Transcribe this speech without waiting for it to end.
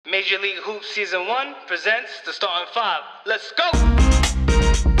Major League Hoops Season 1 presents the Starting Five. Let's go!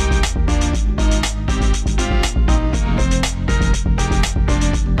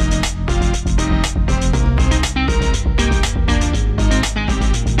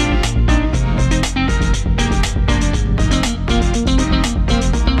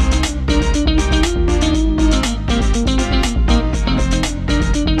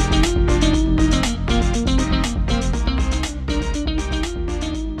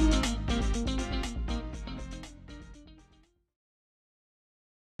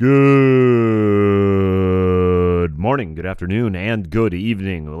 Good morning, good afternoon, and good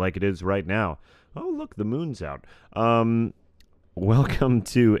evening, like it is right now. Oh, look, the moon's out. Welcome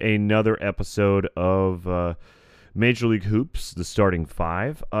to another episode of Major League Hoops, the Starting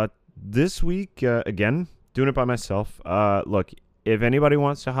Five. This week, again, doing it by myself. Look, if anybody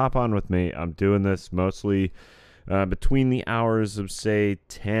wants to hop on with me, I'm doing this mostly between the hours of, say,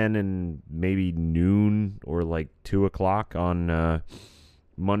 10 and maybe noon or like 2 o'clock on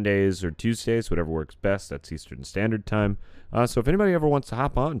Mondays or Tuesdays, whatever works best. That's Eastern Standard Time. So if anybody ever wants to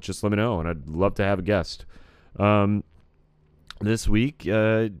hop on, just let me know, and I'd love to have a guest. This week,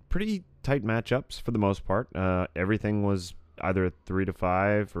 pretty tight matchups for the most part. Everything was either a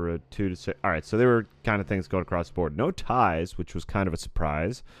 3-5 or a 2-6. All right, so there were kind of things going across the board. No ties, which was kind of a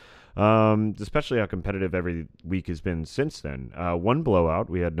surprise, especially how competitive every week has been since then. One blowout.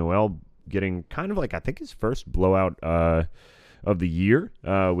 We had Noel getting kind of like, I think, his first blowout of the year,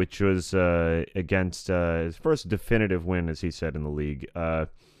 which was against his first definitive win, as he said, in the league.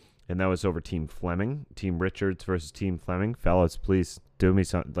 And that was over Team Fleming. Team Richards versus Team Fleming. Fellas, please do me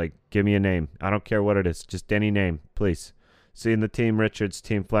something. Like, give me a name. I don't care what it is. Just any name, please. Seeing the Team Richards,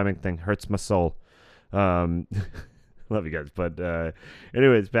 Team Fleming thing hurts my soul. Love you guys. But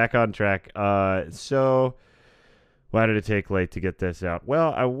anyways, back on track. So why did it take late to get this out?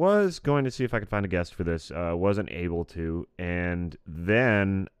 Well, I was going to see if I could find a guest for this. Wasn't able to. And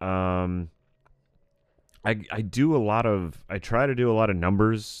then I try to do a lot of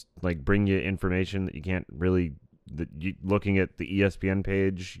numbers, like bring you information that you can't really, looking at the ESPN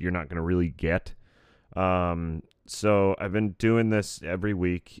page, you're not going to really get. So I've been doing this every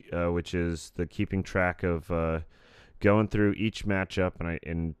week, which is the keeping track of going through each matchup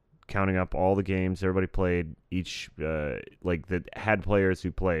and counting up all the games everybody played, each that had players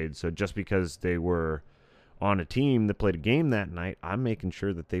who played. So just because they were on a team that played a game that night, I'm making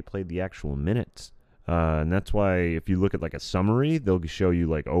sure that they played the actual minutes. And that's why if you look at like a summary, they'll show you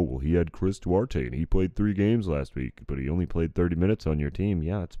like, oh, well, he had Chris Duarte and he played 3 games last week, but he only played 30 minutes on your team.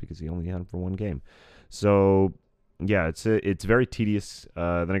 Yeah, it's because he only had him for 1 game. So yeah, it's very tedious.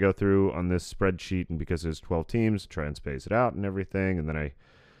 Then I go through on this spreadsheet, and because there's 12 teams, try and space it out and everything, and then I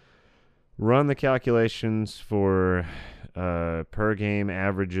run the calculations for per game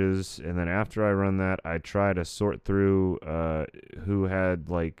averages, and then after I run that, I try to sort through who had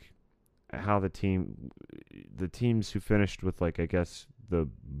like how the teams who finished with like, I guess, the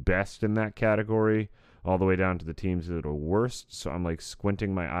best in that category, all the way down to the teams that are worst. So I'm like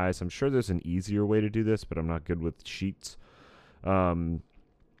squinting my eyes. I'm sure there's an easier way to do this, but I'm not good with sheets. And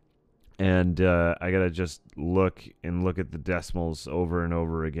I gotta just look at the decimals over and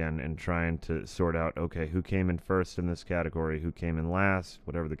over again and trying to sort out, okay, who came in first in this category, who came in last,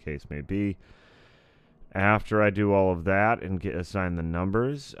 whatever the case may be. After I do all of that and assign the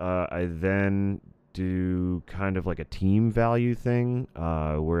numbers, I then do kind of like a team value thing,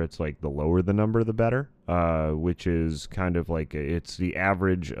 where it's like the lower the number, the better, which is kind of like it's the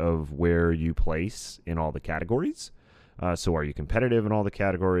average of where you place in all the categories. So are you competitive in all the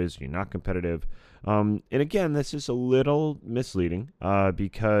categories? Are you not competitive? And again, this is a little misleading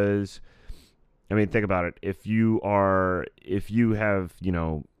because, I mean, think about it. If you have,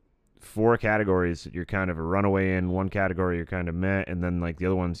 4 categories that you're kind of a runaway in, 1 category you're kind of meh, and then like the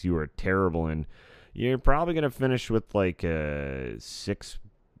other ones you are terrible in, you're probably going to finish with like a 6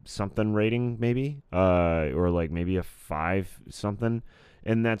 something rating maybe, or like maybe a 5 something.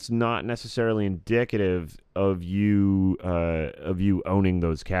 And that's not necessarily indicative of you owning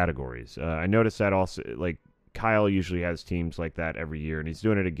those categories. I noticed that also, like Kyle usually has teams like that every year, and he's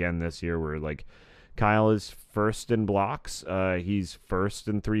doing it again this year where like Kyle is first in blocks. He's first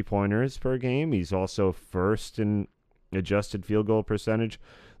in 3-pointers per game. He's also first in adjusted field goal percentage.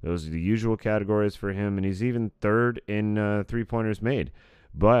 Those are the usual categories for him, and he's even third in 3-pointers made.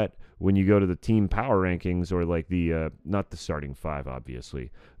 But when you go to the team power rankings, or like the not the starting 5,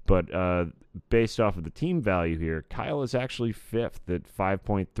 obviously, but based off of the team value here, Kyle is actually 5th at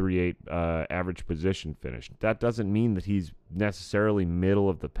 5.38 average position finish. That doesn't mean that he's necessarily middle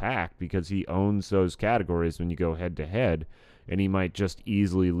of the pack, because he owns those categories when you go head to head. and he might just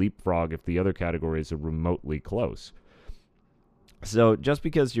easily leapfrog if the other categories are remotely close. So just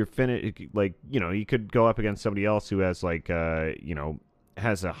because you're you could go up against somebody else who has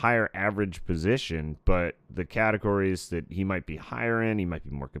has a higher average position, but the categories that he might be higher in, he might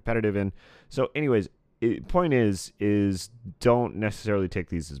be more competitive in. So anyways, point is don't necessarily take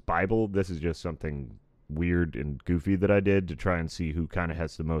these as Bible. This is just something weird and goofy that I did to try and see who kind of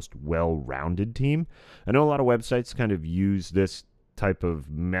has the most well-rounded team. I know a lot of websites kind of use this type of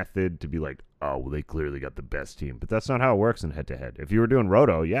method to be like, oh, well, they clearly got the best team. But that's not how it works in head-to-head. If you were doing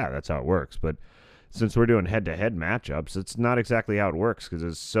Roto, yeah, that's how it works. But since we're doing head-to-head matchups, it's not exactly how it works because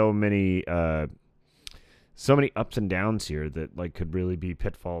there's so many ups and downs here that could really be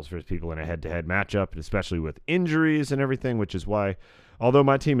pitfalls for people in a head-to-head matchup, especially with injuries and everything, which is why, although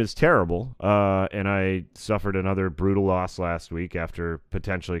my team is terrible, and I suffered another brutal loss last week after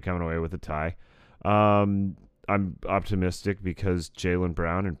potentially coming away with a tie, I'm optimistic because Jaylen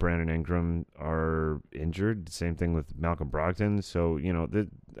Brown and Brandon Ingram are injured. Same thing with Malcolm Brogdon. So,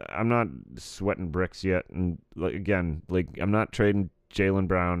 I'm not sweating bricks yet. And again, I'm not trading Jaylen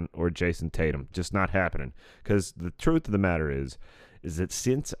Brown or Jason Tatum. Just not happening. Because the truth of the matter is that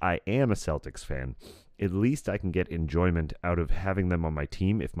since I am a Celtics fan, at least I can get enjoyment out of having them on my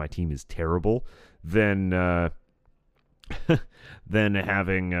team if my team is terrible, than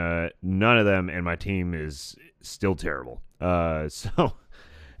having none of them and my team is still terrible.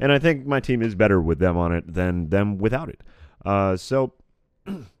 And I think my team is better with them on it than them without it. So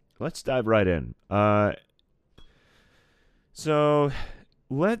let's dive right in. I'm going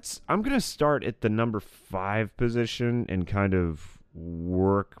to start at the number 5 position and kind of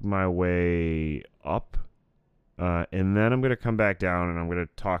work my way up. And then I'm going to come back down and I'm going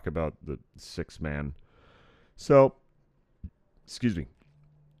to talk about the 6-man. So, excuse me.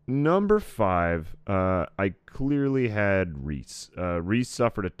 Number 5, I clearly had Reese. Reese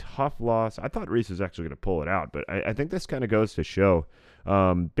suffered a tough loss. I thought Reese was actually going to pull it out, but I think this kind of goes to show,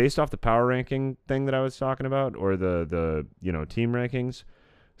 based off the power ranking thing that I was talking about, or the team rankings.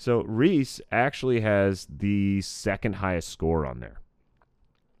 So Reese actually has the second highest score on there.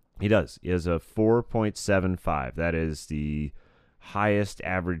 He does. He has a 4.75. That is the highest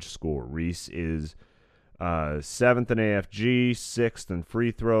average score. Reese is 7th in AFG, 6th in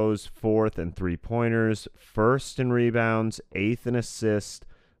free throws, 4th in three-pointers, 1st in rebounds, 8th in assists,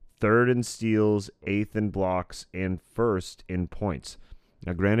 3rd in steals, 8th in blocks, and 1st in points.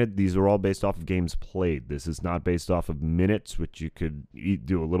 Now, granted, these are all based off of games played. This is not based off of minutes, which you could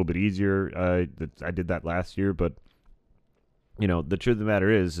do a little bit easier. I did that last year, but the truth of the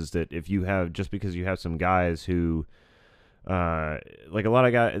matter is that if you have, just because you have some guys who, a lot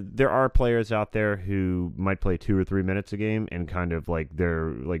of guys, there are players out there who might play 2 or 3 minutes a game and kind of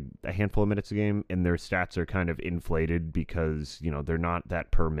they're a handful of minutes a game, and their stats are kind of inflated because, they're not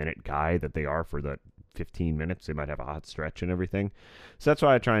that per minute guy that they are for the 15 minutes. They might have a hot stretch and everything. So that's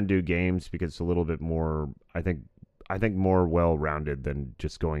why I try and do games, because it's a little bit more, I think more well-rounded than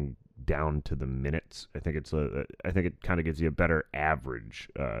just going down to the minutes. I think it kind of gives you a better average,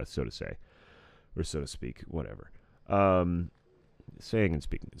 so to say, or so to speak, whatever. Saying and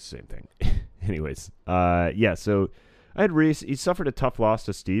speaking is the same thing. Anyways, so I had Reese. He suffered a tough loss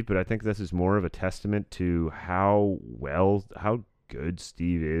to Steve, but I think this is more of a testament to how good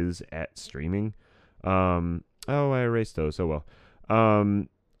Steve is at streaming. I erased those. Oh well.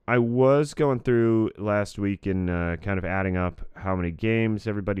 I was going through last week and kind of adding up how many games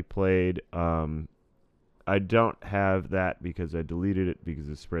everybody played. I don't have that because I deleted it because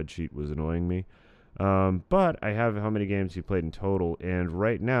the spreadsheet was annoying me. But I have how many games he played in total, and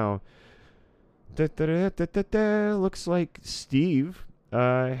right now, looks like Steve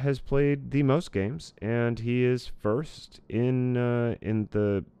has played the most games, and he is first in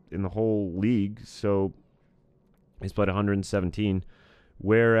the whole league. So he's played 117,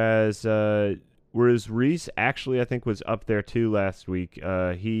 whereas Reese actually I think was up there too last week.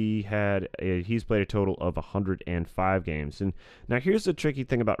 He's played a total of 105 games, and now here's the tricky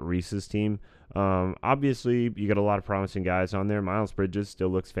thing about Reese's team. Obviously, you got a lot of promising guys on there. Miles Bridges still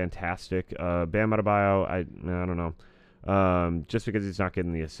looks fantastic. Bam Adebayo, I don't know. Just because he's not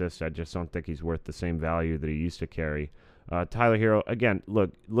getting the assists, I just don't think he's worth the same value that he used to carry. Tyler Hero, again,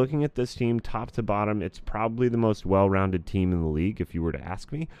 looking at this team top to bottom, it's probably the most well-rounded team in the league, if you were to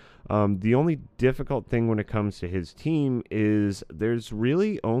ask me. The only difficult thing when it comes to his team is there's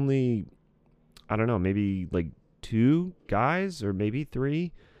really only, I don't know, maybe 2 guys or maybe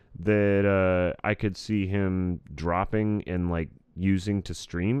 3 that I could see him dropping and using to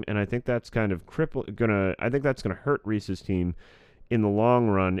stream, and I think that's kind of I think that's gonna hurt Reese's team in the long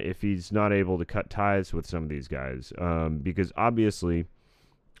run if he's not able to cut ties with some of these guys. Because obviously,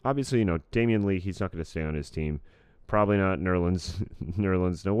 Damian Lee, he's not going to stay on his team. Probably not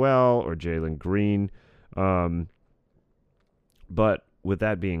Nerlens Noel or Jalen Green. But with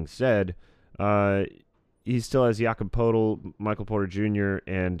that being said, he still has Jakob Poeltl, Michael Porter Jr.,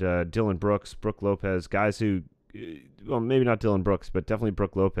 and Dylan Brooks, Brook Lopez, guys who, well, maybe not Dylan Brooks, but definitely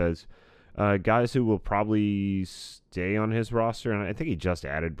Brook Lopez, guys who will probably stay on his roster. And I think he just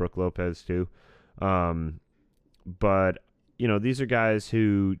added Brook Lopez too. But, these are guys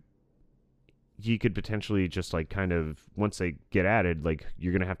who he could potentially just like kind of, once they get added, like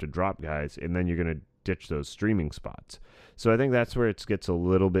you're going to have to drop guys and then you're going to ditch those streaming spots. So I think that's where it gets a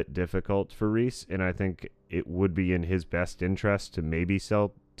little bit difficult for Reese, and I think it would be in his best interest to maybe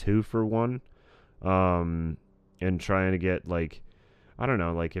sell 2 for 1, and trying to get like, I don't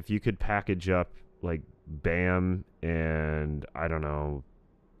know, like if you could package up like Bam and I don't know,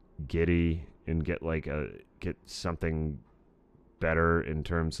 Giddey and get something better in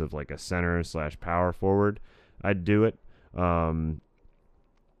terms of like a center / power forward, I'd do it.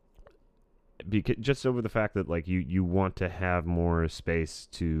 Because just over the fact that like you want to have more space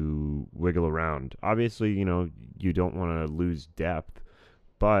to wiggle around. Obviously, you don't want to lose depth,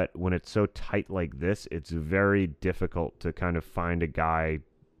 but when it's so tight like this, it's very difficult to kind of find a guy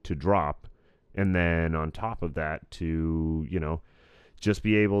to drop, and then on top of that to just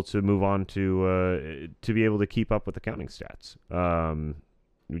be able to move on to be able to keep up with the counting stats.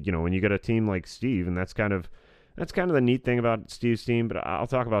 When you get a team like Steve, and that's kind of the neat thing about Steve's team, but I'll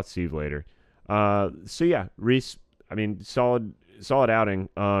talk about Steve later. So yeah, Reese, I mean, solid outing.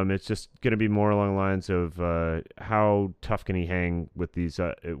 It's just going to be more along the lines of how tough can he hang with these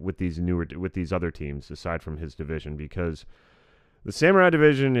other teams aside from his division, because the Samurai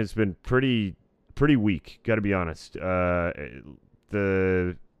division has been pretty weak. Got to be honest.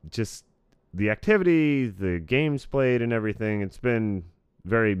 The activity, the games played, and everything, it's been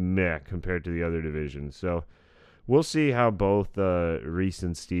very meh compared to the other divisions. So we'll see how both Reese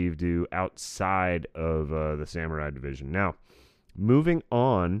and Steve do outside of the Samurai division. Now, moving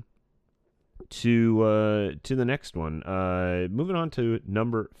on to the next one. Moving on to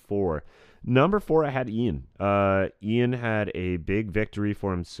number 4. Number 4, I had Ian. Ian had a big victory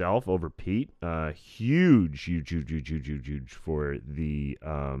for himself over Pete. Huge for the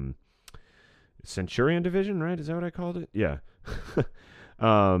Centurion division, right? Is that what I called it? Yeah.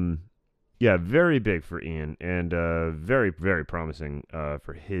 Yeah, very big for Ian, and very, very promising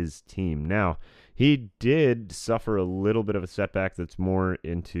for his team. Now, he did suffer a little bit of a setback that's more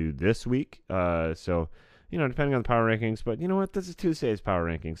into this week. So, depending on the power rankings. But you know what? This is Tuesday's power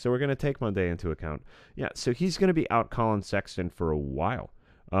rankings, so we're going to take Monday into account. Yeah, so he's going to be out Colin Sexton for a while.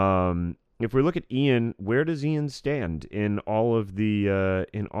 If we look at Ian, where does Ian stand in all of the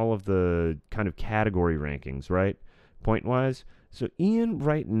kind of category rankings, right? Point-wise. So Ian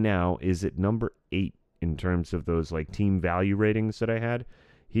right now is at number 8 in terms of those like team value ratings that I had.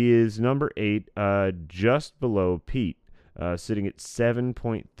 He is number 8, just below Pete, sitting at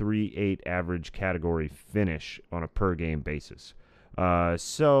 7.38 average category finish on a per game basis.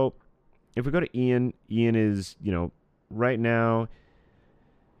 So if we go to Ian is, right now,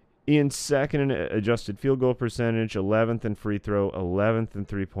 Ian's second in adjusted field goal percentage, 11th in free throw, 11th in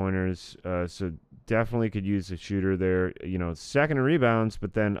three-pointers. So definitely could use a shooter there. Second in rebounds,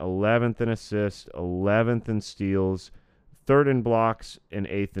 but then 11th in assists, 11th in steals, 3rd in blocks, and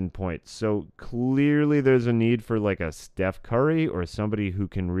 8th in points. So clearly there's a need for like a Steph Curry or somebody who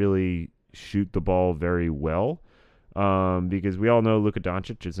can really shoot the ball very well, because we all know Luka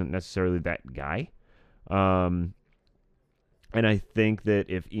Doncic isn't necessarily that guy. And I think that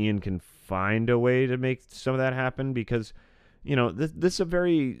if Ian can find a way to make some of that happen, because this is a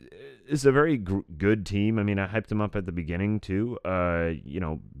very good team. I mean, I hyped him up at the beginning too.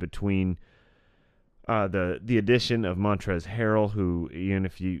 Between the addition of Montrezl Harrell, who, Ian,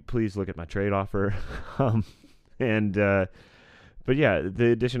 if you please look at my trade offer, but yeah,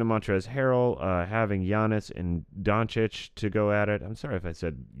 the addition of Montrezl Harrell, having Giannis and Doncic to go at it. I'm sorry if I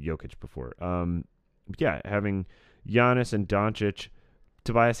said Jokic before. Yeah, having Giannis and Doncic.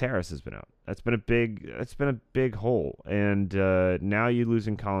 Tobias Harris has been out. That's been a big hole. And now you're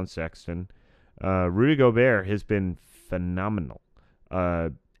losing Colin Sexton. Rudy Gobert has been phenomenal.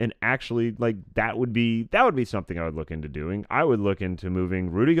 And actually, like, that would be something I would look into doing. I would look into moving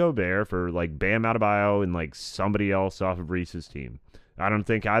Rudy Gobert for like Bam Adebayo and like somebody else off of Reese's team. I don't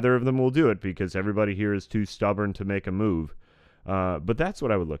think either of them will do it because everybody here is too stubborn to make a move. But that's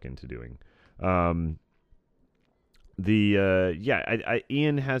what I would look into doing.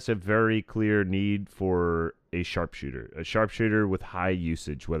 Ian has a very clear need for a sharpshooter with high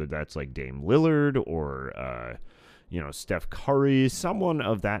usage, whether that's like Dame Lillard or Steph Curry, someone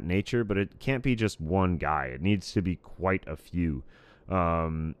of that nature. But it can't be just one guy. It needs to be quite a few.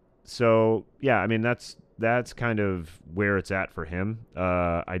 So yeah, I mean that's kind of where it's at for him.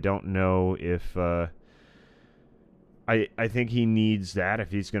 I don't know if. I think he needs that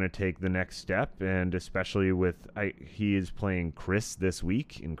if he's going to take the next step, and especially he is playing Chris this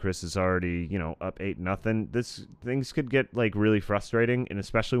week, and Chris is already up 8-0. Things could get like really frustrating, and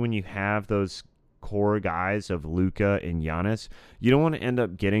especially when you have those core guys of Luka and Giannis, you don't want to end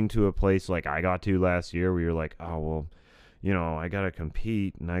up getting to a place like I got to last year where you're like, oh well, I got to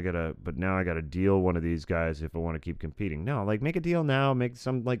compete but now I got to deal one of these guys if I want to keep competing. No, like make a deal now, make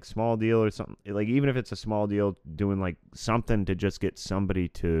some like small deal or something. Like even if it's a small deal, doing like something to just get somebody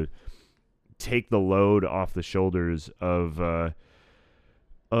to take the load off the shoulders of your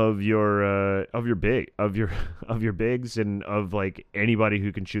bigs and of like anybody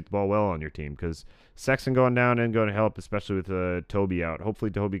who can shoot the ball well on your team, because Sexton going down and going to help, especially with Toby out.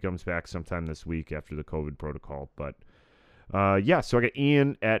 Hopefully Toby comes back sometime this week after the COVID protocol, but so I got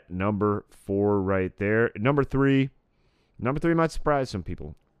Ian at number 4 right there. Number three might surprise some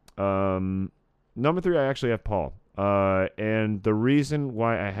people. Number 3, I actually have Paul. And the reason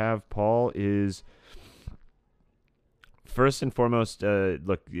why I have Paul is, first and foremost,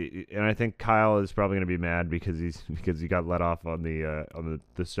 look, and I think Kyle is probably going to be mad because he got let off on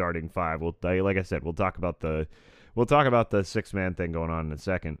the starting 5. Like I said, we'll talk about the 6-man thing going on in a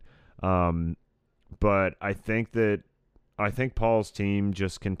second. But I think Paul's team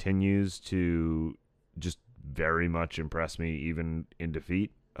just continues to just very much impress me, even in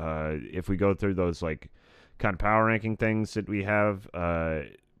defeat. If we go through those like kind of power ranking things that we have,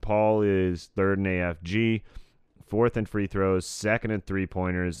 Paul is 3rd in AFG, 4th in free throws, 2nd in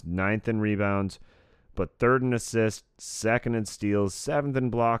 3-pointers, 9th in rebounds, but 3rd in assists, 2nd in steals, 7th in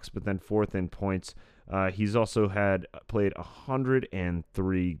blocks, but then 4th in points. He's also played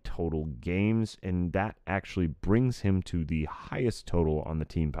 103 total games, and that actually brings him to the highest total on the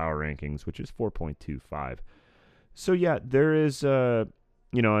team power rankings, which is 4.25. So yeah, there is, y'all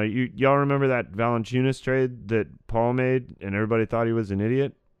remember that Valanciunas trade that Paul made, and everybody thought he was an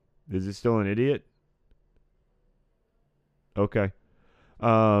idiot? Is he still an idiot? Okay.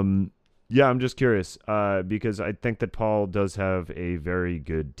 Yeah, I'm just curious because I think that Paul does have a very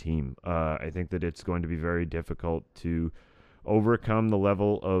good team. I think that it's going to be very difficult to overcome the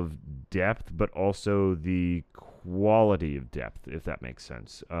level of depth, but also the quality of depth, if that makes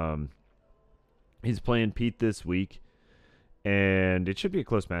sense. He's playing Pete this week, and it should be a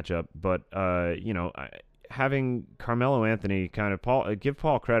close matchup. But having Carmelo Anthony give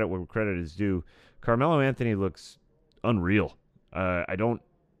Paul credit where credit is due. Carmelo Anthony looks unreal. I don't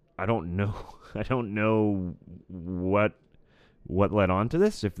know. I don't know what led on to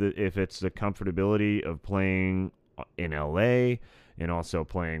this. If it's the comfortability of playing in LA and also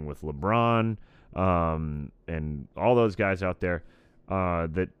playing with LeBron and all those guys out there,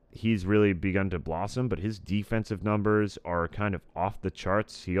 that he's really begun to blossom. But his defensive numbers are kind of off the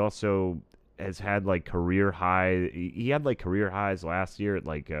charts. He also has had like career high. He had like career highs last year at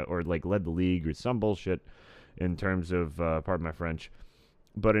or led the league or some bullshit in terms of pardon my French.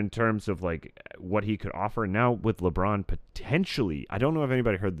 But in terms of like what he could offer now with LeBron potentially, I don't know if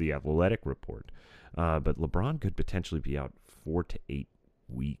anybody heard the Athletic report, but LeBron could potentially be out 4 to 8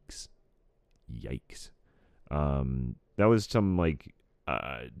 weeks. Yikes! That was some like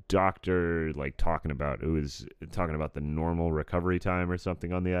doctor like talking about the normal recovery time or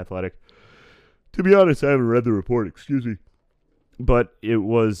something on the Athletic. To be honest, I haven't read the report. Excuse me, but it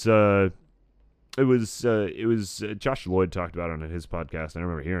was. It was Josh Lloyd talked about it on his podcast, and I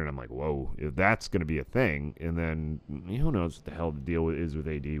remember hearing it, I'm like, whoa, if that's going to be a thing, and then who knows what the hell the deal is with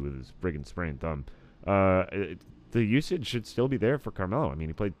AD with his friggin' sprained thumb. The usage should still be there for Carmelo. I mean,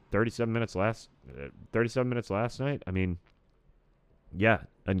 he played 37 minutes last night. I mean, yeah,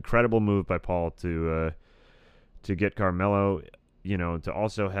 incredible move by Paul to get Carmelo, to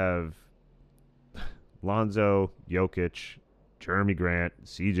also have Lonzo, Jokic, Jeremy Grant,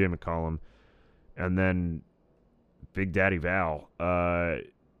 CJ McCollum, and then Big Daddy Val.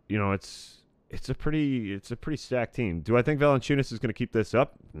 It's a pretty stacked team. Do I think Valanciunas is going to keep this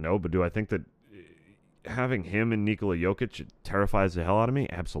up? No, but do I think that having him and Nikola Jokic terrifies the hell out of me?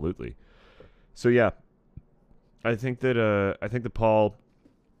 Absolutely. So yeah, I think that Paul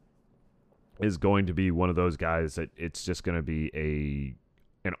is going to be one of those guys that it's just going to be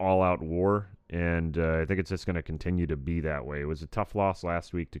an all-out war, and I think it's just going to continue to be that way. It was a tough loss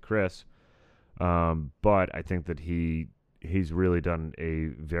last week to Chris. But I think that he's really done a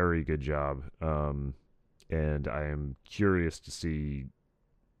very good job, and I am curious to see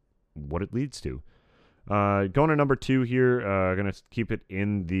what it leads to. Going to number 2 here, going to keep it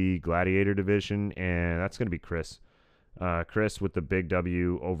in the Gladiator division, and that's going to be Chris. Chris with the big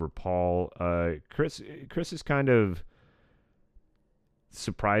W over Paul. Chris is kind of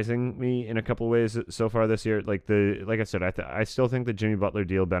surprising me in a couple ways so far this year. Like I said, I still think the Jimmy Butler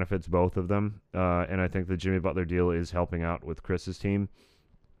deal benefits both of them, and I think the Jimmy Butler deal is helping out with Chris's team.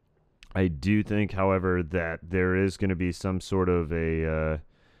 I do think, however, that there is going to be some sort of a,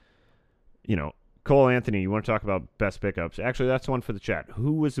 Cole Anthony, you want to talk about best pickups? Actually, that's one for the chat.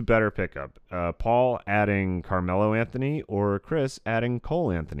 Who was a better pickup? Paul adding Carmelo Anthony or Chris adding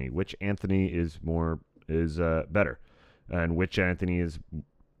Cole Anthony? Which Anthony is better? And which Anthony is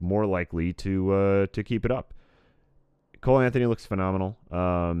more likely to keep it up? Cole Anthony looks phenomenal.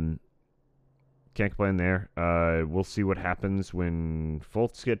 Can't complain there. We'll see what happens when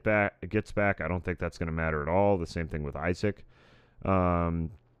Fultz gets back. I don't think that's going to matter at all. The same thing with Isaac.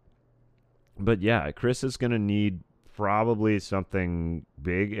 But yeah, Chris is going to need probably something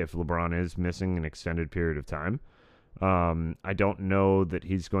big if LeBron is missing an extended period of time. I don't know that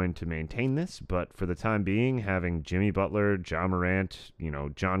he's going to maintain this, but for the time being, having Jimmy Butler, Ja Morant,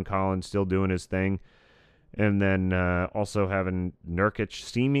 John Collins still doing his thing, and then also having Nurkic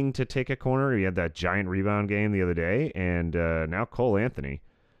seeming to take a corner. He had that giant rebound game the other day, and now Cole Anthony.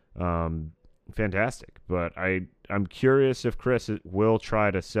 Fantastic. But I'm curious if Chris will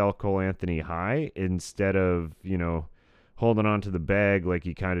try to sell Cole Anthony high instead of, holding on to the bag like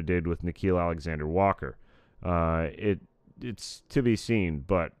he kind of did with Nickeil Alexander-Walker. It's to be seen,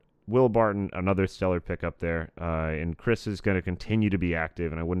 but Will Barton, another stellar pickup there, and Chris is going to continue to be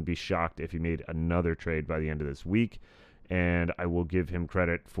active, and I wouldn't be shocked if he made another trade by the end of this week, and I will give him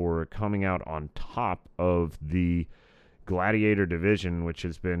credit for coming out on top of the Gladiator division, which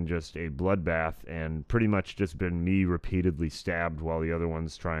has been just a bloodbath and pretty much just been me repeatedly stabbed while the other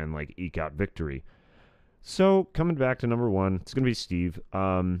ones try and eke out victory. So coming back to number 1, it's going to be Steve.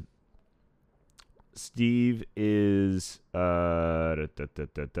 Steve is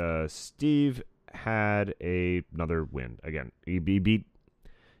Steve had another win again. He beat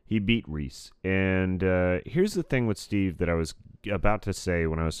Reese, and here's the thing with Steve that I was about to say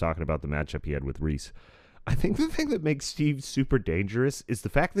when I was talking about the matchup he had with Reese. I think the thing that makes Steve super dangerous is the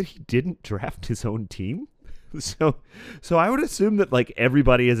fact that he didn't draft his own team. So I would assume that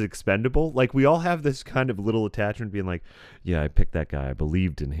everybody is expendable. We all have this kind of little attachment being yeah, I picked that guy. I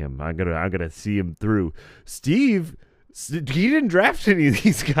believed in him. I'm gonna see him through. Steve, he didn't draft any of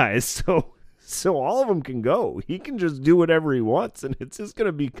these guys, so all of them can go. He can just do whatever he wants, and it's just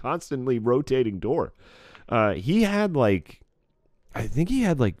gonna be constantly rotating door. He had I think he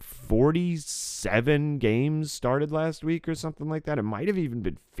had 47 games started last week or something like that. It might have even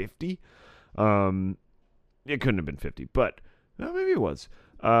been 50. It couldn't have been 50, but maybe it was.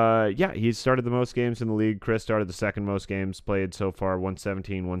 Yeah, he started the most games in the league. Chris started the second most games played so far,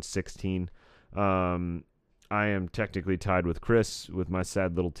 117, 116. I am technically tied with Chris with my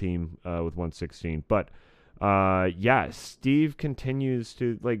sad little team with 116. But, yeah, Steve continues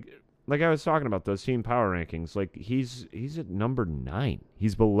to, like I was talking about those team power rankings, he's at number 9.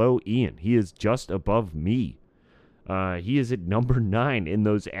 He's below Ian. He is just above me. He is at number 9 in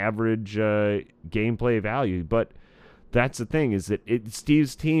those average gameplay value. But that's the thing, is that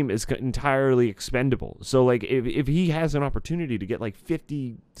Steve's team is entirely expendable. So, if he has an opportunity to get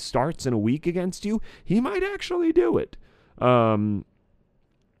 50 starts in a week against you, he might actually do it. So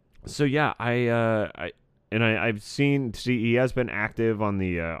yeah, I've seen he has been active on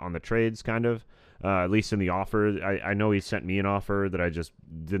the trades, kind of, at least in the offer. I know he sent me an offer that I just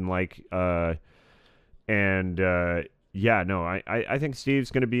didn't like. Yeah, no, I think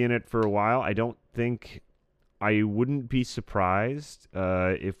Steve's going to be in it for a while. I wouldn't be surprised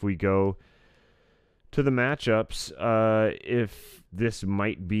if we go to the matchups, if this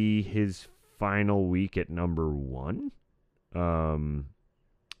might be his final week at number 1.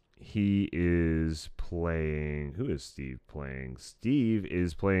 He is playing... Who is Steve playing? Steve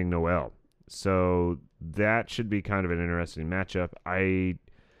is playing Noel. So that should be kind of an interesting matchup. I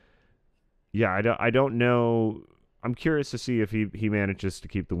don't know. I'm curious to see if he manages to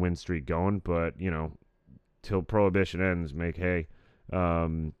keep the win streak going, but, till Prohibition ends, make hay.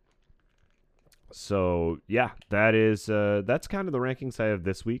 So, yeah, that's kind of the rankings I have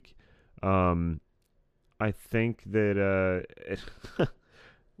this week. I think that...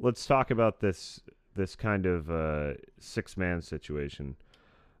 let's talk about this kind of 6-man situation.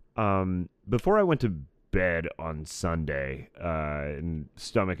 Before I went to bed on Sunday and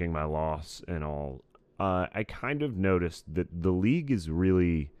stomaching my loss and all, I kind of noticed that the league is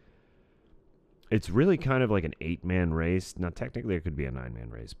really, it's really kind of like an 8-man race. Now, technically, it could be a 9-man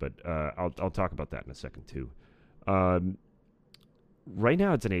race, but I'll talk about that in a second too. Right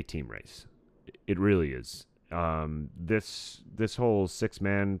now, it's an 8-team race. It really is. This whole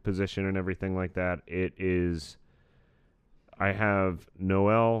 6-man position and everything like that, it is. I have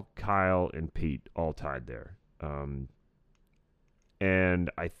Noel, Kyle, and Pete all tied there. And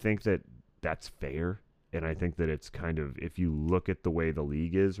I think that that's fair. And I think that it's kind of, if you look at the way the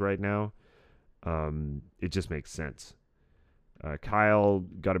league is right now, it just makes sense. Kyle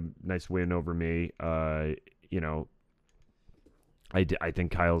got a nice win over me. You know, I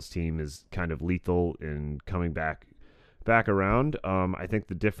think Kyle's team is kind of lethal in coming back around. I think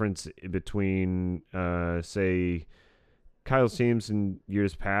the difference between, say, Kyle's teams in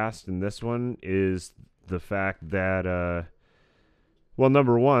years past and this one is the fact that, well,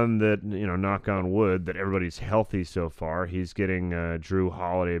 number one, that, you know, knock on wood, that everybody's healthy so far. He's getting Drew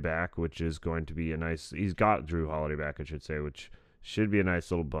Holiday back, which is going to be a nice. He's got Drew Holiday back, I should say, which should be a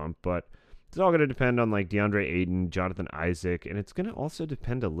nice little bump. But it's all going to depend on like DeAndre Ayton, Jonathan Isaac, and it's going to also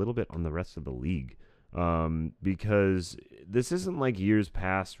depend a little bit on the rest of the league, because this isn't like years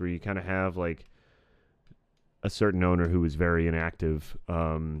past where you kind of have like a certain owner who was very inactive,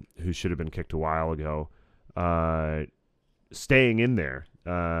 who should have been kicked a while ago, staying in there,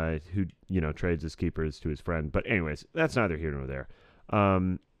 who, you know, trades his keepers to his friend. But anyways, that's neither here nor there.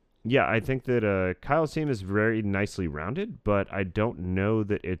 Yeah, I think that Kyle's team is very nicely rounded, but I don't know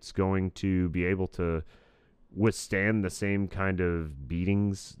that it's going to be able to withstand the same kind of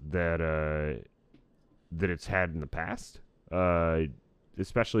beatings that it's had in the past.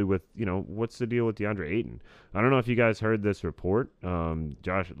 Especially with, you know, what's the deal with DeAndre Ayton? I don't know if you guys heard this report.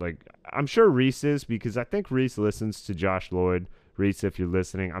 Josh, like, I'm sure Reese is, because I think Reese listens to Josh Lloyd. Reese, if you're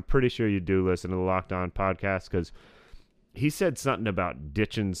listening, I'm pretty sure you do listen to the Locked On podcast, because he said something about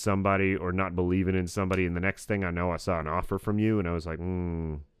ditching somebody or not believing in somebody, and the next thing I know, I saw an offer from you, and I was like,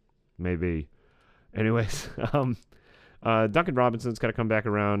 maybe. Anyways, Duncan Robinson's got to come back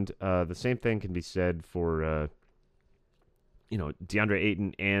around. The same thing can be said for you know, DeAndre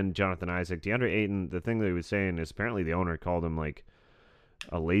Ayton and Jonathan Isaac. DeAndre Ayton, the thing that he was saying is apparently the owner called him like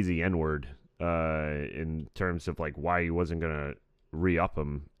a lazy N-word in terms of like why he wasn't going to re-up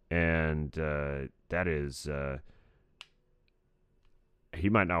him. And that is, he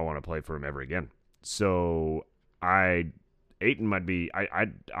might not want to play for him ever again. So Ayton might be,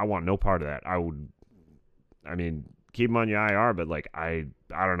 I want no part of that. I mean, keep him on your IR, but like I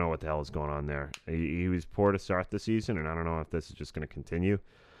don't know what the hell is going on there. He was poor to start the season, and I don't know if this is just going to continue.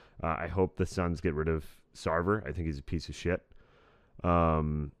 I hope the Suns get rid of Sarver. I think he's a piece of shit.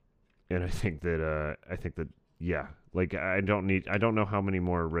 And I think that yeah, like I don't know how many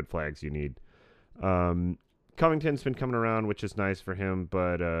more red flags you need. Covington's been coming around, which is nice for him,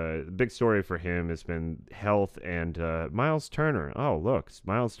 but the big story for him has been health and Miles Turner. Oh, look,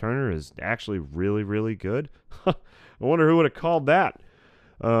 Miles Turner is actually really, really good. I wonder who would have called that.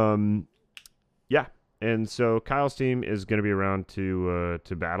 Yeah, and so Kyle's team is going to be around to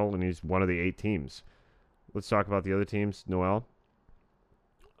battle, and he's one of the 8 teams. Let's talk about the other teams. Noel.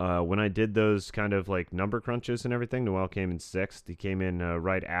 When I did those kind of like number crunches and everything, Noel came in 6th. He came in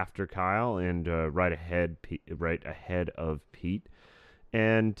right after Kyle and right ahead of Pete.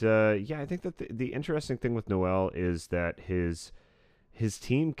 And yeah, I think that the interesting thing with Noel is that his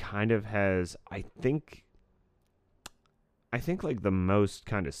team kind of has, I think like the most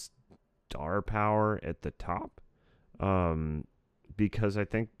kind of star power at the top, because I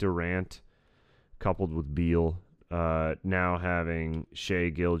think Durant coupled with Beal, now having Shai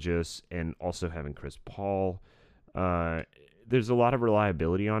Gilgeous and also having Chris Paul, there's a lot of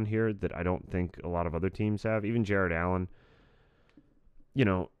reliability on here that I don't think a lot of other teams have. Even Jared Allen, you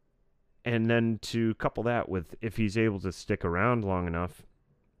know, and then to couple that with, if he's able to stick around long enough,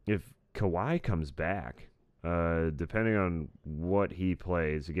 if Kawhi comes back, depending on what he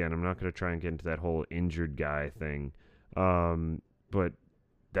plays, again, I'm not going to try and get into that whole injured guy thing, but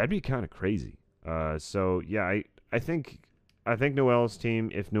that'd be kind of crazy. So yeah, I think Noel's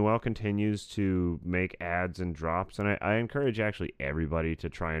team, if Noel continues to make adds and drops, and I encourage actually everybody to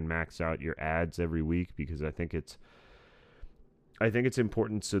try and max out your adds every week, because I think it's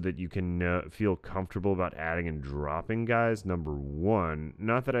important so that you can feel comfortable about adding and dropping guys. Number one,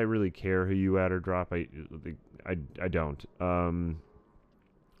 not that I really care who you add or drop. I don't.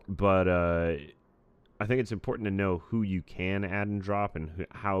 But I think it's important to know who you can add and drop and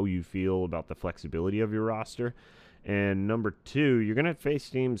how you feel about the flexibility of your roster. And number two, you're going to face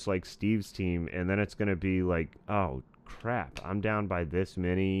teams like Steve's team, and then it's going to be like, oh, crap, I'm down by this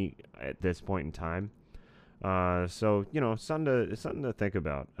many at this point in time. So, something to think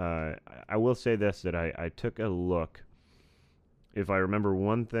about. I will say this, that I took a look. If I remember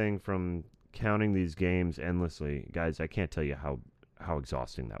one thing from counting these games endlessly, guys, I can't tell you how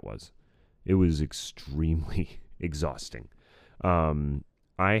exhausting that was. It was extremely exhausting.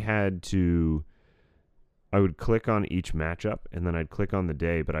 I would click on each matchup, and then I'd click on the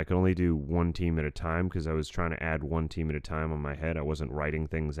day, but I could only do one team at a time because I was trying to add one team at a time on my head. I wasn't writing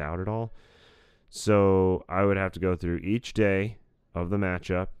things out at all. So I would have to go through each day of the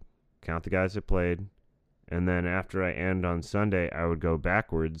matchup, count the guys that played, and then after I end on Sunday, I would go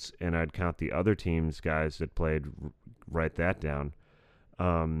backwards, and I'd count the other team's guys that played, write that down.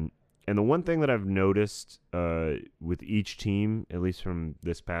 And the one thing that I've noticed with each team, at least from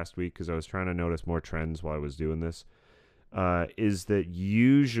this past week, because I was trying to notice more trends while I was doing this, is that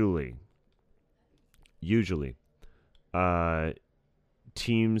usually,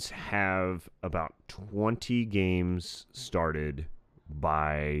 teams have about 20 games started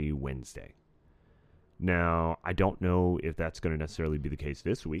by Wednesday. Now, I don't know if that's going to necessarily be the case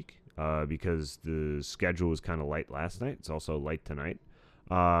this week because the schedule was kind of light last night. It's also light tonight.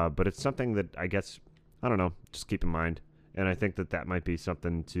 But it's something that I guess, I don't know, just keep in mind. And I think that might be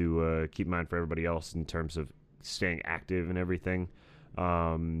something to keep in mind for everybody else in terms of staying active and everything.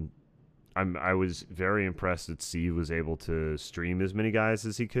 I was very impressed that Steve was able to stream as many guys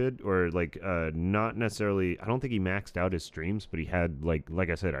as he could, or not necessarily. I don't think he maxed out his streams, but he had like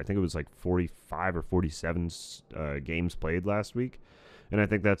I said, I think it was like 45 or 47 games played last week. And I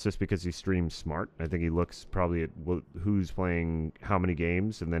think that's just because he streams smart. I think he looks probably at who's playing how many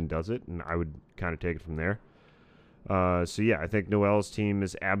games and then does it, and I would kind of take it from there. So yeah, I think Noel's team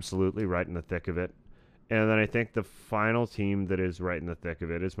is absolutely right in the thick of it. And then I think the final team that is right in the thick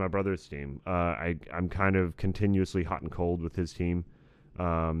of it is my brother's team. I'm kind of continuously hot and cold with his team.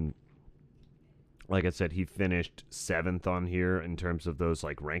 Like I said, he finished 7th on here in terms of those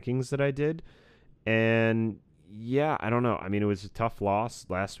like rankings that I did. And yeah, I don't know. I mean, it was a tough loss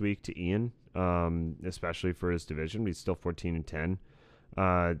last week to Ian, especially for his division. He's still 14-10.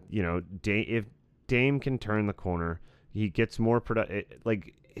 If Dame can turn the corner, he gets more productive.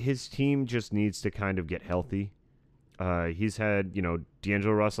 Like, his team just needs to kind of get healthy. He's had,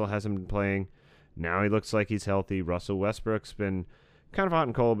 D'Angelo Russell hasn't been playing. Now he looks like he's healthy. Russell Westbrook's been kind of hot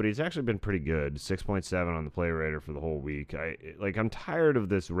and cold, but he's actually been pretty good. 6.7 on the play rater for the whole week. I'm tired of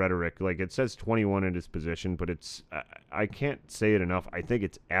this rhetoric. Like, it says 21 in his position, but I can't say it enough. I think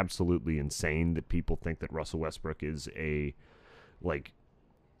it's absolutely insane that people think that Russell Westbrook is a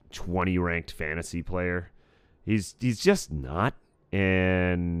 20 ranked fantasy player. He's just not,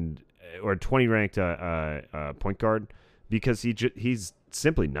 or 20 ranked point guard, because he's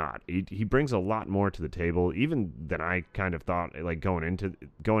simply not. He brings a lot more to the table, even than I kind of thought, like going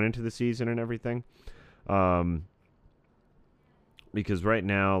into the season and everything. Because right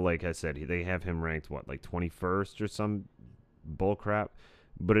now, like I said, they have him ranked 21st or some bull crap,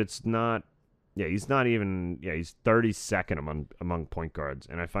 but it's not. Yeah, he's not even. Yeah, he's 32nd among point guards,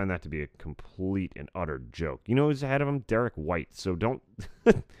 and I find that to be a complete and utter joke. You know who's ahead of him? Derek White. So don't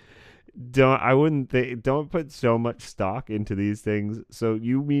put so much stock into these things. So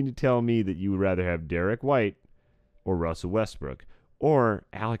you mean to tell me that you would rather have Derek White or Russell Westbrook, or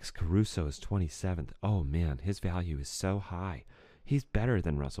Alex Caruso is 27th? Oh man, his value is so high. He's better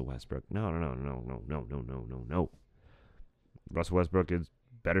than Russell Westbrook. No. Russell Westbrook is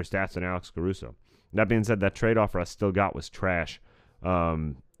better stats than Alex Caruso. That being said, that trade offer I still got was trash.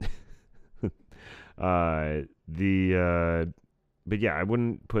 But yeah, I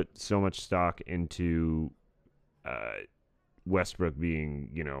wouldn't put so much stock into Westbrook being,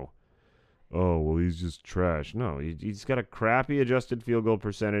 oh, well, he's just trash. No, he's got a crappy adjusted field goal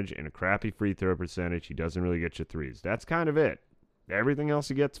percentage and a crappy free throw percentage. He doesn't really get you threes. That's kind of it. Everything else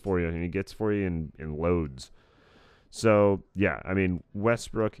he gets for you, and he gets for you in loads. So, yeah, I mean,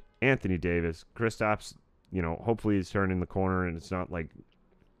 Westbrook, Anthony Davis, Kristaps, hopefully he's turning the corner and it's not like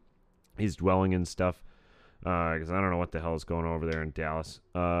he's dwelling in stuff. Because I don't know what the hell is going on over there in Dallas.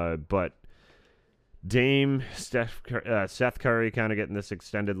 But Dame, Seth Curry kind of getting this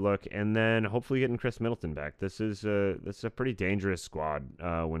extended look, and then hopefully getting Chris Middleton back. This is a pretty dangerous squad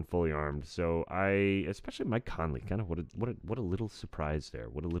when fully armed. So especially Mike Conley, kind of what a little surprise there.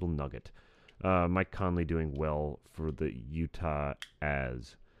 What a little nugget. Mike Conley doing well for the Utah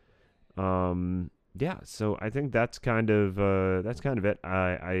Jazz. Yeah, so I think that's kind of it.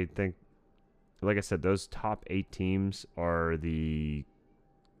 I think, like I said, those top 8 teams are the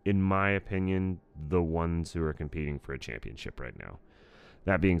in my opinion, the ones who are competing for a championship right now.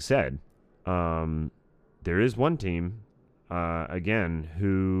 That being said, there is one team, again,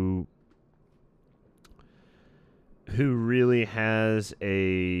 who really has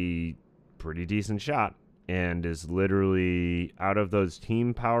a pretty decent shot and is literally out of those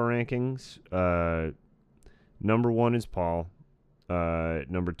team power rankings. Number 1 is Paul.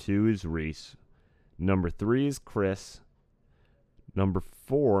 Number 2 is Reese. Number 3 is Chris. Number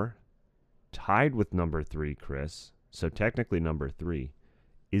 4, tied with number 3, Chris. So technically number 3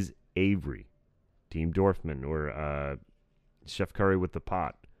 is Avery. Team Dorfman or Chef Curry with the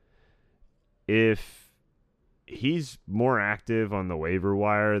pot. If he's more active on the waiver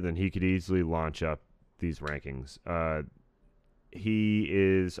wire, then he could easily launch up these rankings. He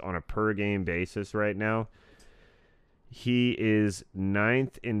is on a per game basis right now. He is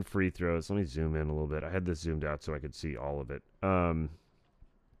 9th in free throws. Let me zoom in a little bit. I had this zoomed out so I could see all of it.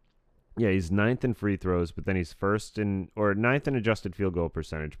 He's 9th in free throws, but then he's 9th in adjusted field goal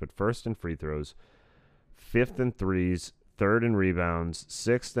percentage, but 1st in free throws, 5th in threes, 3rd in rebounds,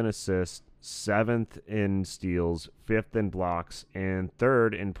 6th in assists, 7th in steals, 5th in blocks, and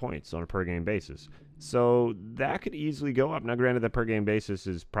 3rd in points on a per game basis. So that could easily go up. Now, granted, the per game basis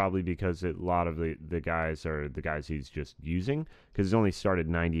is probably because a lot of the guys are the guys he's just using, because he's only started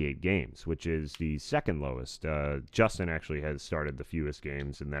 98 games, which is the second lowest. Justin actually has started the fewest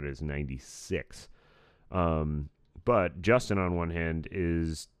games, and that is 96. But Justin, on one hand,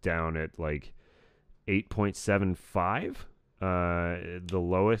 is down at like 8.75. The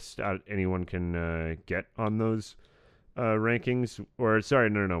lowest anyone can get on those rankings. Or, sorry,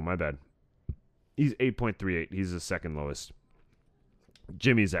 no, my bad. He's 8.38. He's the second lowest.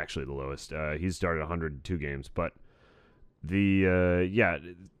 Jimmy's actually the lowest. He's started 102 games. But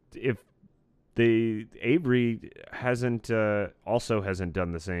if Avery hasn't done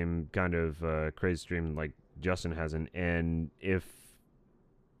the same kind of crazy stream like Justin hasn't. And if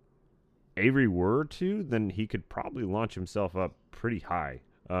Avery were to, then he could probably launch himself up pretty high.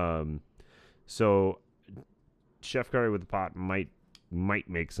 So Chef Curry with the pot might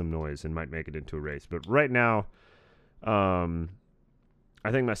make some noise and might make it into a race. But right now, I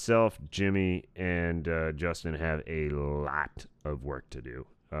think myself, Jimmy, and Justin have a lot of work to do.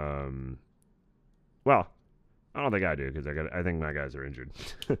 Well, I don't think I do because I think my guys are injured.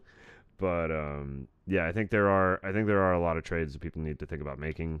 But I think there are a lot of trades that people need to think about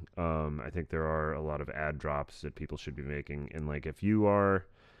making. I think there are a lot of ad drops that people should be making. And like, if you are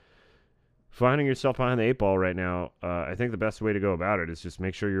finding yourself behind the 8 ball right now, I think the best way to go about it is just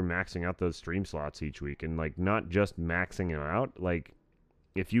make sure you're maxing out those stream slots each week, and like not just maxing them out. Like,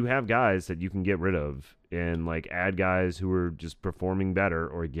 if you have guys that you can get rid of and like add guys who are just performing better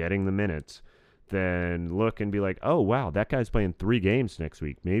or getting the minutes, then look and be like, oh wow, that guy's playing 3 games next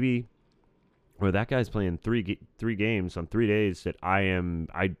week, maybe, or that guy's playing three games on 3 days that I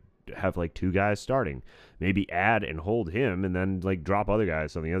have like 2 guys starting. Maybe add and hold him, and then like drop other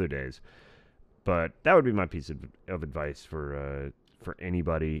guys on the other days. But that would be my piece of advice for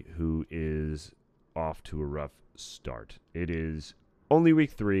anybody who is off to a rough start. It is only week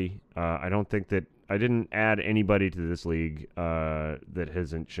 3. I don't think that I didn't add anybody to this league that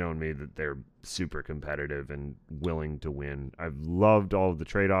hasn't shown me that they're super competitive and willing to win. I've loved all of the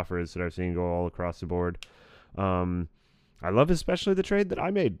trade offers that I've seen go all across the board. I love especially the trade that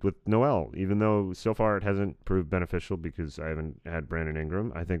I made with Noel, even though so far it hasn't proved beneficial because I haven't had Brandon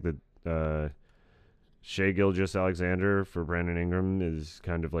Ingram. I think that Shea Gilgeous-Alexander for Brandon Ingram is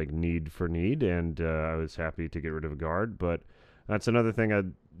kind of like need for need, and I was happy to get rid of a guard, but that's another thing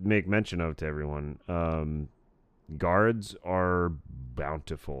I'd make mention of to everyone. Guards are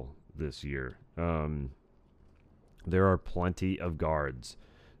bountiful this year. There are plenty of guards.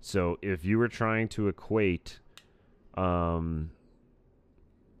 So if you were trying to equate, who's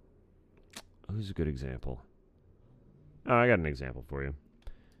a good example? Oh, I got an example for you.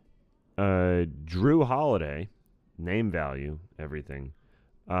 Drew Holiday, name value, everything.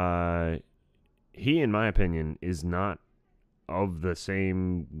 He, in my opinion, is not of the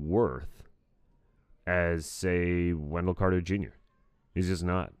same worth as, say, Wendell Carter Jr. He's just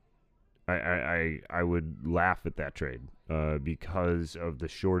not. I would laugh at that trade because of the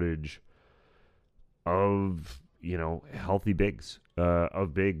shortage of, healthy bigs,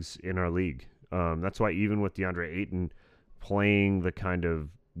 of bigs in our league. That's why even with DeAndre Ayton playing the kind of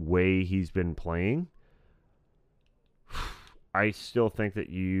way he's been playing, I still think that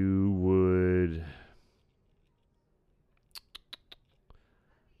you would...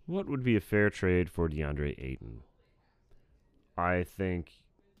 What would be a fair trade for DeAndre Ayton? I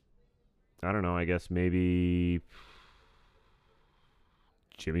guess maybe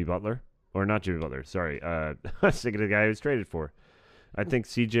Jimmy Butler. Or not Jimmy Butler, sorry. I was thinking of the guy who was traded for. I think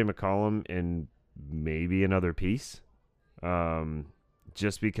C.J. McCollum and maybe another piece.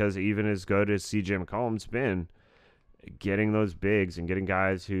 Just because even as good as C.J. McCollum's been, getting those bigs and getting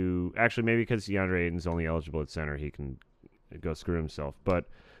guys who... Actually, maybe because DeAndre Ayton's only eligible at center, he can go screw himself. But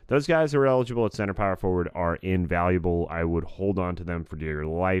those guys who are eligible at center power forward are invaluable. I would hold on to them for dear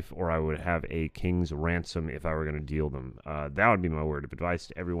life, or I would have a king's ransom if I were going to deal them. That would be my word of advice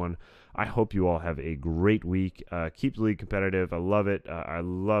to everyone. I hope you all have a great week. Keep the league competitive. I love it. I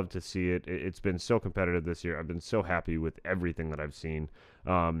love to see it. It's been so competitive this year. I've been so happy with everything that I've seen.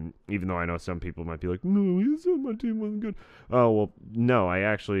 Even though I know some people might be like, no, you said my team wasn't good. Oh, well, no,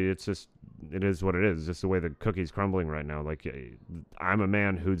 it's just, it is what it is. It's just the way the cookie's crumbling right now. Like, I'm a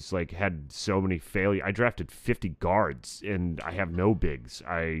man who's like had so many failures. I drafted 50 guards and I have no bigs.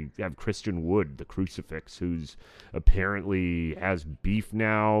 I have Christian Wood, the crucifix, who's apparently has beef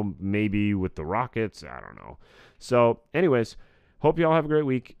now, maybe with the Rockets. I don't know. So anyways, hope you all have a great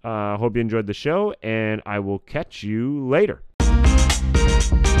week. Hope you enjoyed the show, and I will catch you later.